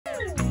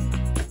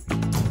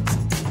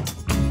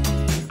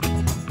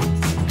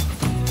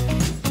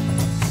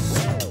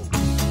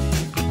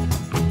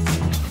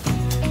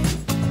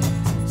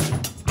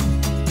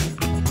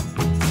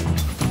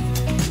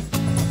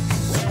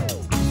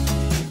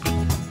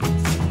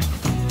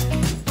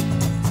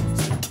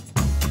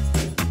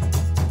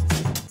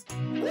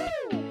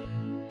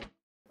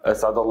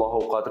أسعد الله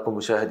أوقاتكم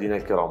مشاهدينا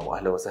الكرام،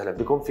 وأهلا وسهلا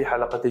بكم في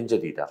حلقة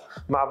جديدة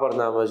مع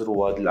برنامج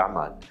رواد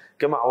الأعمال.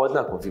 كما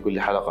عودناكم في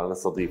كل حلقة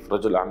نستضيف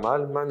رجل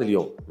أعمال. معنا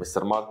اليوم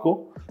مستر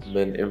ماركو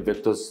من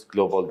Invictus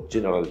Global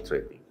General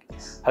Trading.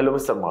 Hello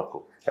Mr.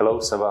 Marco. Hello,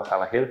 Sabah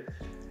Khalil.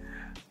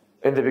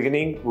 In the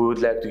beginning, we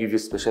would like to give you a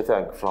special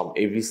thank from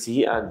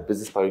ABC and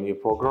Business Pioneer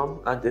Program.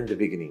 And in the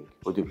beginning,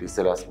 would you please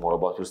tell us more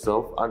about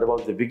yourself and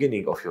about the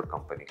beginning of your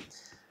company?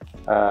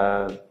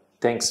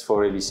 Thanks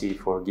for ABC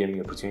for giving me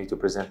the opportunity to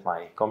present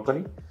my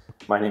company.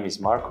 My name is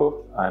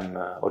Marko. I'm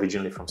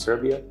originally from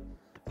Serbia.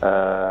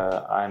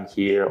 I'm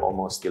here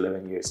almost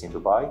 11 years in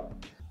Dubai.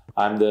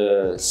 I'm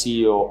the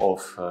CEO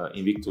of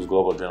Invictus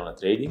Global General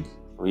Trading.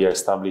 We are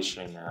established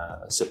in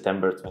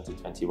September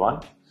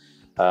 2021.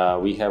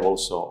 We have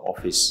also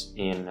office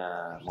in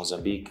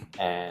Mozambique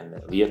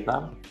and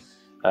Vietnam.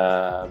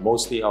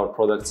 Mostly our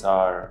products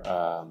are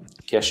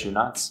cashew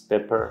nuts,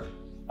 pepper,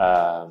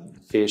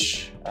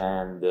 fish,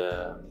 and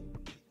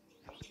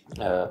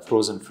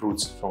frozen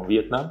fruits from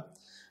Vietnam,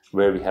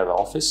 where we have an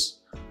office.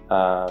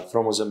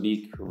 From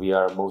Mozambique, we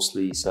are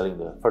mostly selling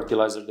the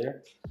fertilizer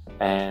there,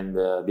 and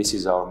this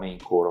is our main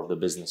core of the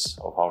business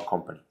of our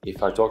company.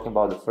 If I'm talking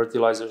about the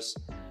fertilizers,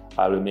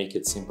 I will make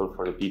it simple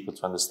for the people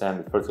to understand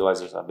that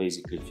fertilizers are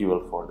basically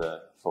fuel for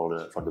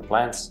the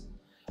plants,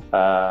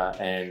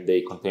 and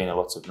they contain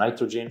lots of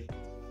nitrogen,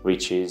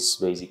 which is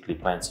basically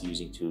plants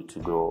using to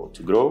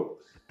grow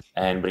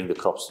and bring the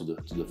crops to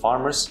the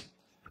farmers.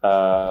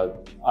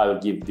 I will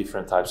give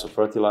different types of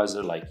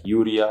fertilizer like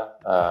urea,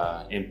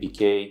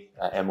 NPK,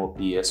 MOP,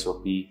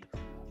 SOP.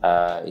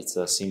 It's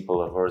a simple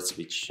words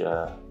which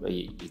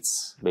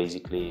it's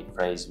basically a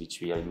phrase which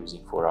we are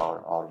using for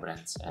our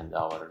brands and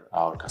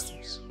our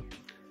customers.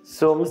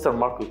 So, Mr.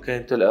 Marco,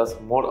 can you tell us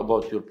more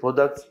about your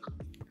products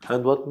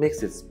and what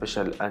makes it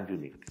special and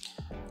unique?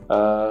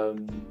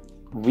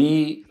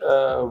 We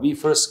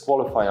first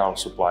qualify our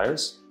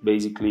suppliers.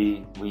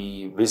 Basically,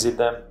 we visit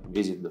them,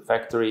 visit the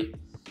factory.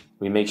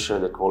 We make sure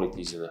the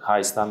quality is at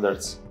high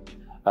standards.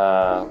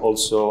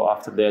 Also,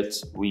 after that,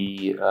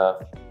 we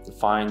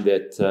find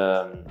that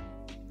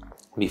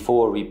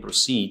before we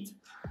proceed,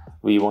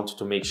 we want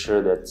to make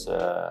sure that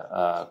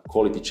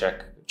quality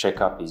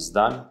checkup is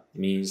done.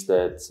 Means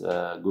that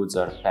goods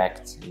are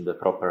packed in the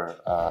proper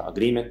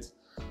agreement,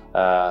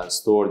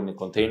 stored in the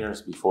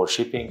containers before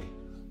shipping.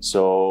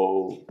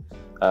 So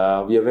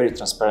we are a very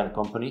transparent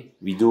company.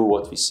 We do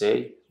what we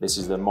say. This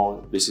is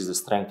the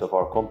strength of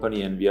our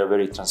company, and we are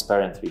very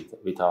transparent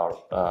with our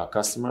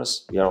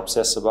customers. We are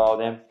obsessed about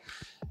them,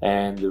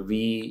 and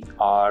we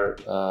are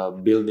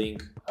building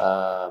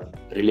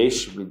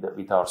relationship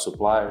with our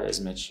supplier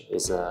as much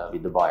as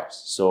with the buyers.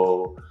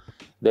 So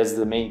that's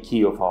the main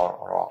key of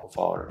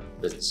our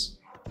business.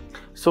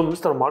 So,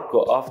 Mr.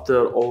 Marco,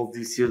 after all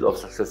these years of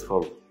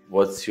successful,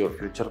 what's your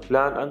future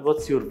plan and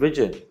what's your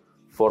vision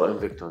for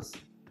Invictus?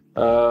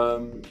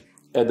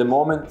 At the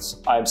moment,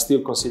 I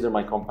still consider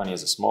my company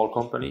as a small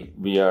company.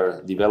 We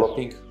are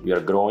developing, we are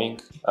growing.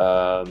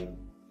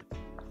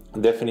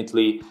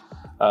 Definitely,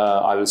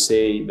 I will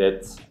say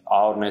that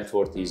our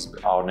network is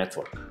our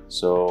network.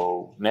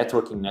 So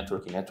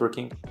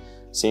networking.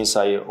 Since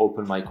I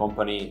opened my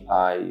company,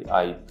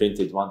 I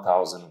printed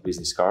 1,000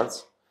 business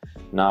cards.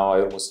 Now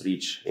I almost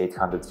reach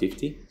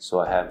 850. So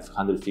I have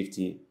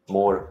 150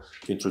 more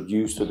to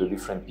introduce to the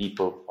different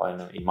people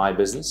in my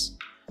business.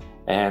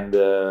 And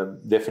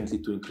definitely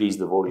to increase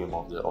the volume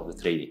of the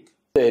trading.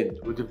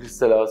 Would you please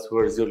tell us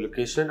where is your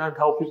location and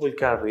how people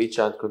can reach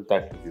and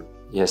contact with you?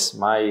 Yes,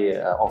 my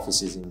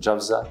office is in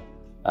Javza,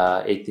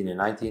 18 and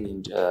 19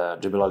 in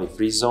Jebel Ali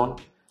Free Zone,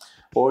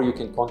 or you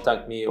can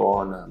contact me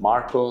on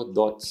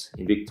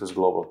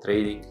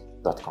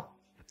marco.invictusglobaltrading.com.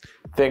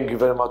 Thank you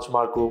very much,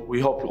 Marco. We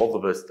hope you all the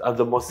best and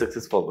the most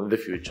successful in the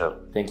future.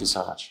 Thank you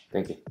so much.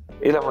 Thank you.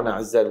 إلى هنا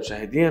أعزائي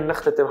المشاهدين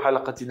نختتم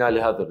حلقتنا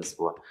لهذا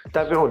الأسبوع.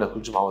 تابعونا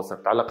كل جمعة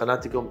وسبت على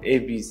قناتكم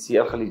ABC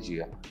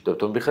الخليجية.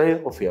 دمتم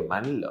بخير وفي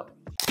أمان الله.